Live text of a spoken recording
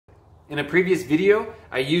In a previous video,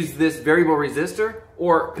 I used this variable resistor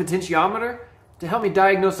or potentiometer to help me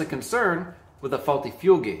diagnose a concern with a faulty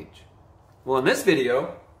fuel gauge. Well, in this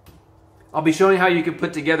video, I'll be showing how you can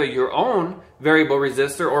put together your own variable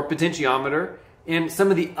resistor or potentiometer and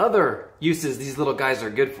some of the other uses these little guys are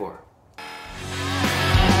good for.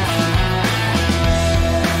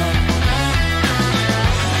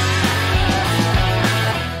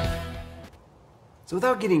 So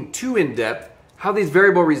without getting too in-depth, how these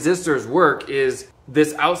variable resistors work is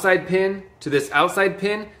this outside pin to this outside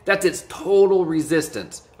pin, that's its total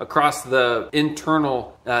resistance across the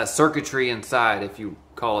internal circuitry inside, if you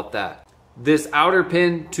call it that. This outer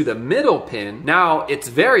pin to the middle pin, now it's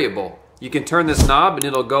variable. You can turn this knob and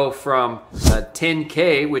it'll go from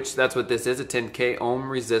 10K, which that's what this is, a 10K ohm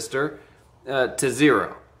resistor, to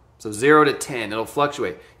 0. So 0 to 10, it'll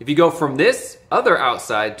fluctuate. If you go from this other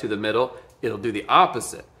outside to the middle, it'll do the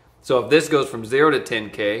opposite. So if this goes from 0 to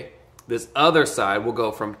 10K, this other side will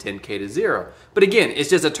go from 10K to 0. But again,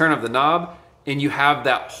 it's just a turn of the knob and you have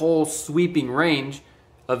that whole sweeping range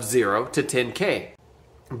of 0 to 10K.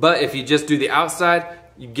 But if you just do the outside,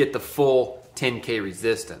 you get the full 10K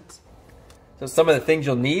resistance. So some of the things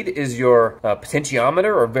you'll need is your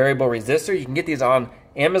potentiometer or variable resistor. You can get these on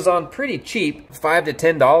Amazon pretty cheap, $5 to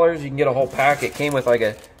 $10. You can get a whole pack. It came with like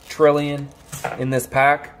a trillion in this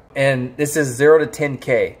pack. And this is 0 to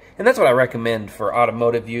 10K. And that's what I recommend for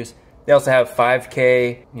automotive use. They also have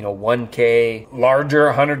 5K, 1K,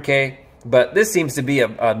 larger, 100K. But this seems to be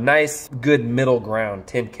a nice, good middle ground,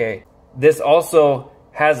 10K. This also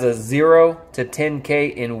has a 0 to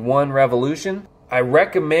 10K in 1 revolution. I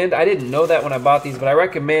recommend, I didn't know that when I bought these, but I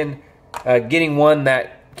recommend getting one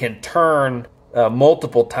that can turn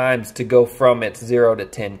multiple times to go from its 0 to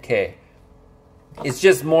 10K. It's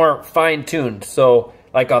just more fine-tuned. So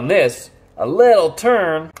like on this, a little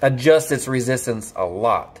turn adjusts its resistance a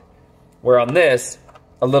lot. Where on this,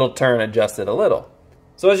 a little turn adjusts it a little.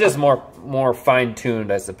 So it's just more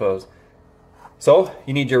fine-tuned, I suppose. So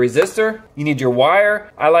you need your resistor, you need your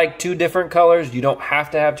wire. I like 2 different colors. You don't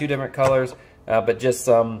have to have 2 different colors, but just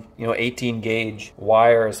some 18 gauge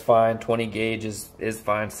wire is fine, 20 gauge is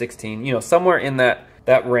fine, 16, somewhere in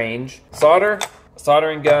that range.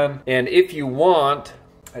 Soldering gun, and if you want,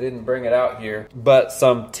 I didn't bring it out here, but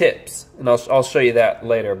some tips, and I'll show you that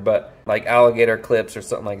later, but like alligator clips or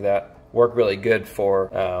something like that work really good for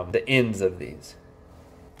the ends of these.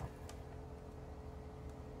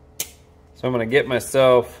 So I'm gonna get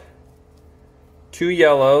myself 2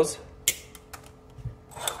 yellows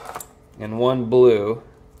and 1 blue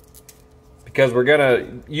because we're gonna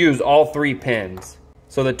use all 3 pins.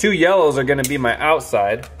 So the 2 yellows are gonna be my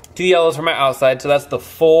outside, 2 yellows for my outside, so that's the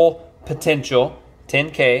full potential,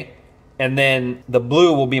 10K, and then the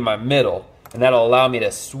blue will be my middle, and that'll allow me to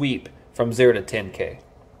sweep from 0 to 10K.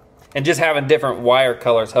 And just having different wire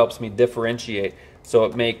colors helps me differentiate, so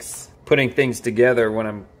it makes putting things together when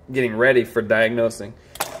I'm getting ready for diagnosing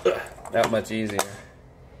that much easier.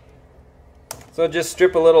 So just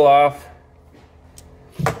strip a little off.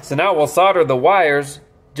 So now we'll solder the wires,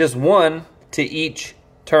 just 1 to each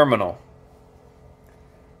terminal.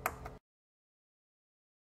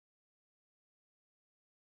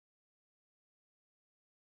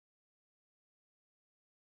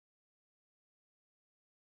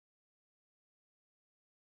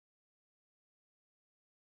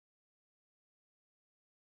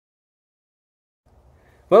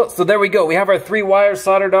 Well, so there we go. We have our 3 wires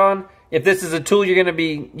soldered on. If this is a tool you're going to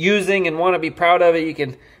be using and want to be proud of it, you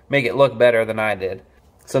can make it look better than I did.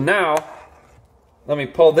 So now, let me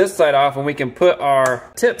pull this side off and we can put our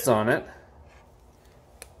tips on it.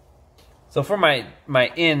 So for my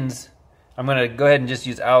ends, I'm going to go ahead and just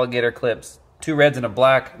use alligator clips. 2 reds and a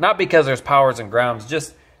black. Not because there's powers and grounds,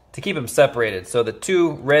 just to keep them separated. So the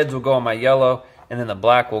 2 reds will go on my yellow and then the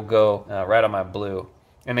black will go right on my blue.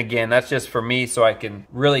 And again, that's just for me so I can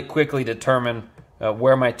really quickly determine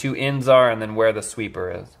where my 2 ends are and then where the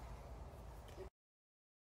sweeper is.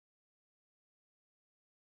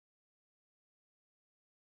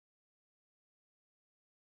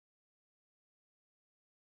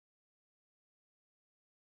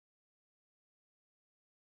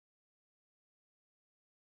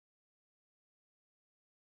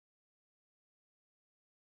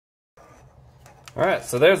 All right,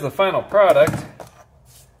 so there's the final product.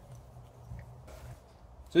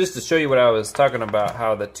 So just to show you what I was talking about,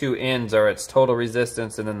 how the 2 ends are its total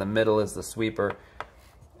resistance and then the middle is the sweeper.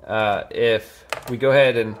 If we go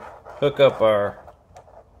ahead and hook up our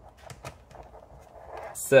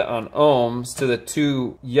set on ohms to the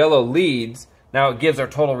 2 yellow leads, now it gives our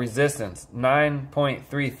total resistance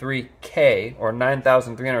 9.33K or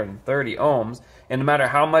 9,330 ohms. And no matter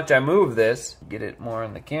how much I move this, get it more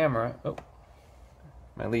on the camera. Oh,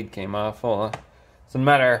 my lead came off. Hold on. So no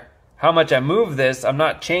matter how much I move this, I'm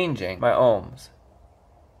not changing my ohms.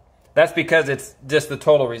 That's because it's just the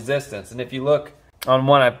total resistance. And if you look on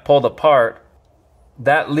one I pulled apart,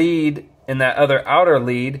 that lead and that other outer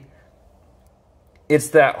lead, it's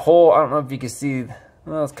that whole, I don't know if you can see,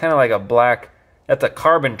 well, it's kind of like a black, that's a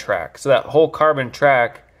carbon track. So that whole carbon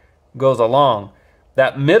track goes along.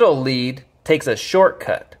 That middle lead takes a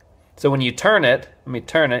shortcut. So when you turn it, let me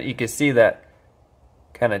turn it, you can see that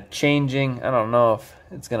kind of changing. I don't know if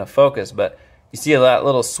it's going to focus, but you see that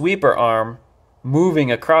little sweeper arm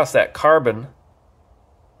moving across that carbon,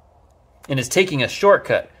 and it's taking a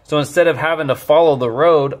shortcut. So instead of having to follow the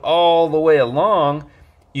road all the way along,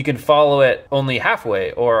 you can follow it only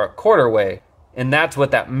halfway or a quarter way. And that's what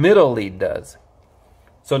that middle lead does.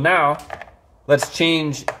 So now, let's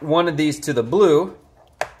change one of these to the blue.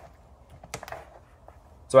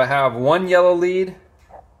 So I have one yellow lead,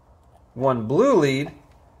 one blue lead,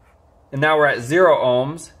 and now we're at 0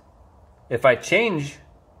 ohms. If I change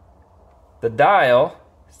the dial,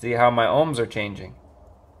 see how my ohms are changing.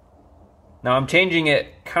 Now I'm changing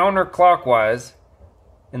it counterclockwise,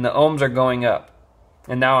 and the ohms are going up.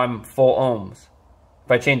 And now I'm full ohms.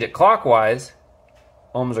 If I change it clockwise,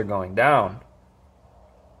 ohms are going down.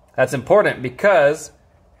 That's important because,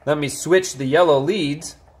 let me switch the yellow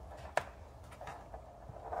leads,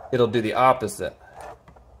 it'll do the opposite.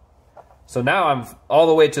 So now I'm all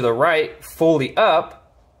the way to the right, fully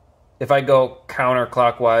up. If I go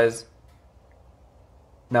counterclockwise,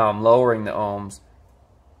 now I'm lowering the ohms.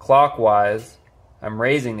 Clockwise, I'm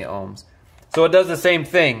raising the ohms. So it does the same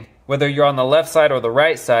thing. Whether you're on the left side or the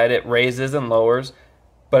right side, it raises and lowers,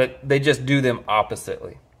 but they just do them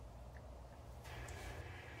oppositely.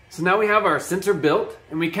 So now we have our sensor built,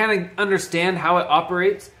 and we kind of understand how it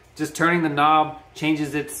operates. Just turning the knob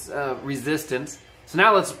changes its resistance. So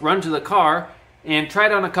now let's run to the car and try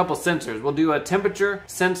it on a couple sensors. We'll do a temperature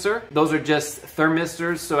sensor. Those are just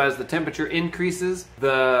thermistors, so as the temperature increases,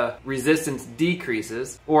 the resistance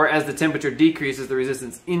decreases, or as the temperature decreases, the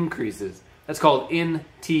resistance increases. That's called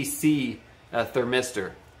NTC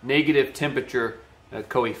thermistor, negative temperature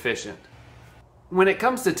coefficient. When it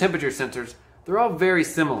comes to temperature sensors, they're all very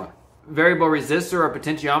similar. Variable resistor or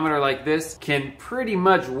potentiometer like this can pretty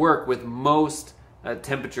much work with most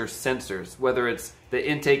temperature sensors, whether it's the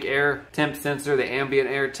intake air temp sensor, the ambient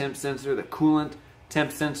air temp sensor, the coolant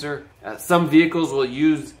temp sensor. Some vehicles will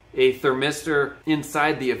use a thermistor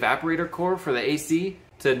inside the evaporator core for the AC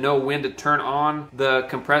to know when to turn on the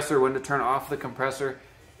compressor, when to turn off the compressor.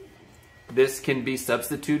 This can be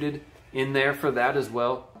substituted in there for that as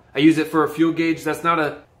well. I use it for a fuel gauge. That's not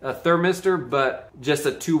a thermistor, but just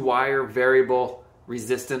a 2-wire variable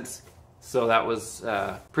resistance. So that was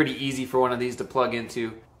pretty easy for one of these to plug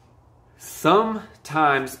into.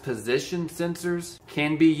 Sometimes position sensors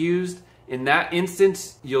can be used. In that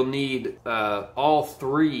instance, you'll need all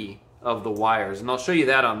 3 of the wires. And I'll show you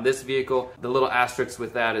that on this vehicle. The little asterisk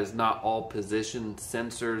with that is not all position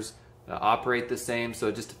sensors operate the same. So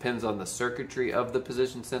it just depends on the circuitry of the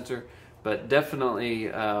position sensor. But definitely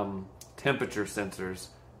temperature sensors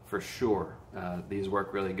for sure. These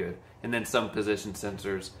work really good. And then some position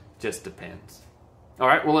sensors, just depends. All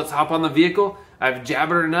right, well, let's hop on the vehicle. I've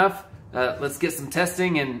jabbered enough. Let's get some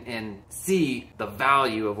testing and see the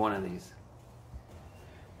value of one of these.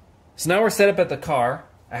 So now we're set up at the car.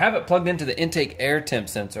 I have it plugged into the intake air temp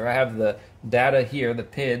sensor. I have the data here, the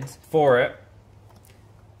PIDs for it.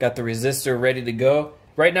 Got the resistor ready to go.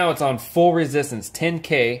 Right now it's on full resistance,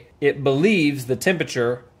 10K. It believes the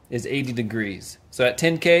temperature is 80 degrees. So at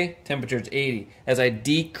 10K, temperature is 80. As I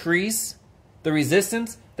decrease the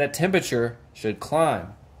resistance, that temperature should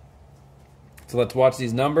climb. So let's watch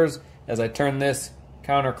these numbers as I turn this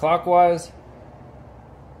counterclockwise.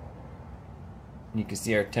 You can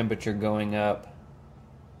see our temperature going up.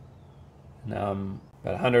 Now I'm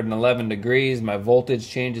at 111 degrees. My voltage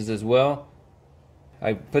changes as well.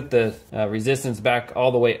 I put the resistance back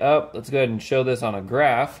all the way up. Let's go ahead and show this on a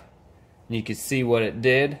graph. And you can see what it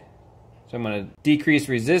did. So I'm going to decrease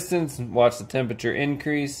resistance and watch the temperature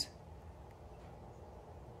increase.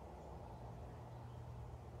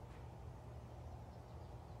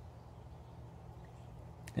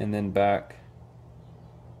 And then back.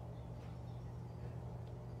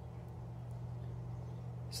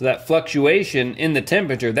 So that fluctuation in the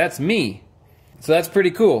temperature, that's me. So that's pretty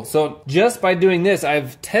cool. So just by doing this,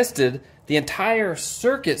 I've tested the entire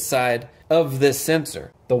circuit side of this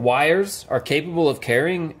sensor. The wires are capable of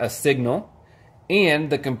carrying a signal, and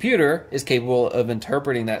the computer is capable of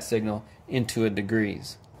interpreting that signal into a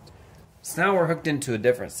degrees. So now we're hooked into a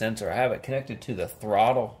different sensor. I have it connected to the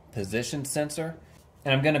throttle position sensor,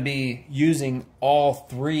 and I'm going to be using all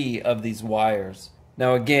 3 of these wires.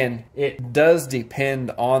 Now again, it does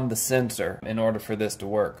depend on the sensor in order for this to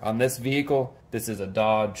work. On this vehicle, this is a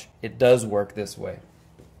Dodge, it does work this way.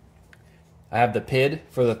 I have the PID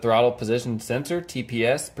for the throttle position sensor,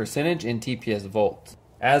 TPS percentage in TPS volts.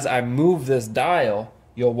 As I move this dial,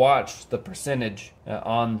 you'll watch the percentage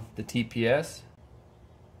on the TPS.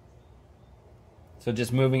 So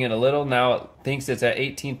just moving it a little, now it thinks it's at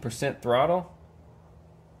 18% throttle.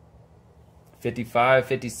 55,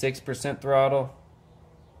 56% throttle.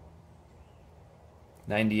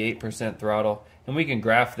 98% throttle. And we can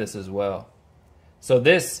graph this as well. So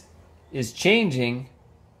this is changing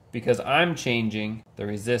because I'm changing the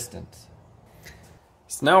resistance.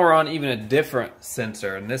 So now we're on even a different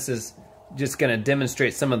sensor, and this is just going to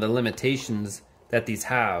demonstrate some of the limitations that these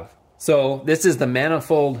have. So this is the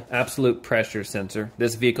manifold absolute pressure sensor.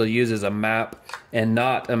 This vehicle uses a map and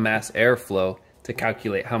not a mass airflow to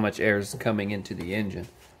calculate how much air is coming into the engine.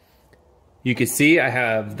 You can see I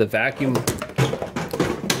have the vacuum.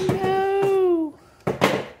 No.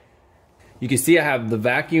 You can see I have the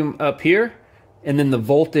vacuum up here and then the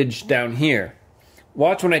voltage down here.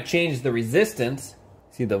 Watch when I change the resistance.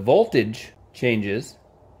 See, the voltage changes,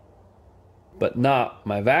 but not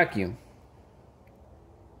my vacuum.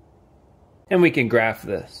 And we can graph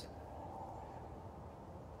this.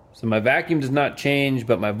 So my vacuum does not change,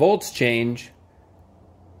 but my volts change.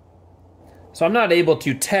 So I'm not able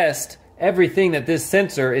to test everything that this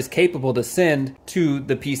sensor is capable to send to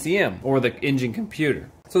the PCM or the engine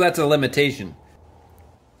computer. So that's a limitation.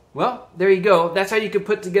 Well, there you go. That's how you can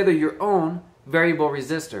put together your own variable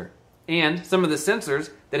resistor and some of the sensors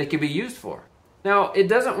that it can be used for. Now, it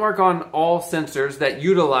doesn't work on all sensors that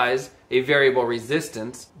utilize a variable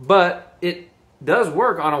resistance, but it does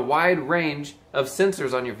work on a wide range of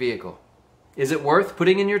sensors on your vehicle. Is it worth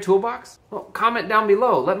putting in your toolbox? Well, comment down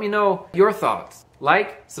below. Let me know your thoughts.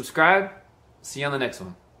 Like, subscribe. See you on the next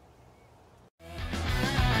one.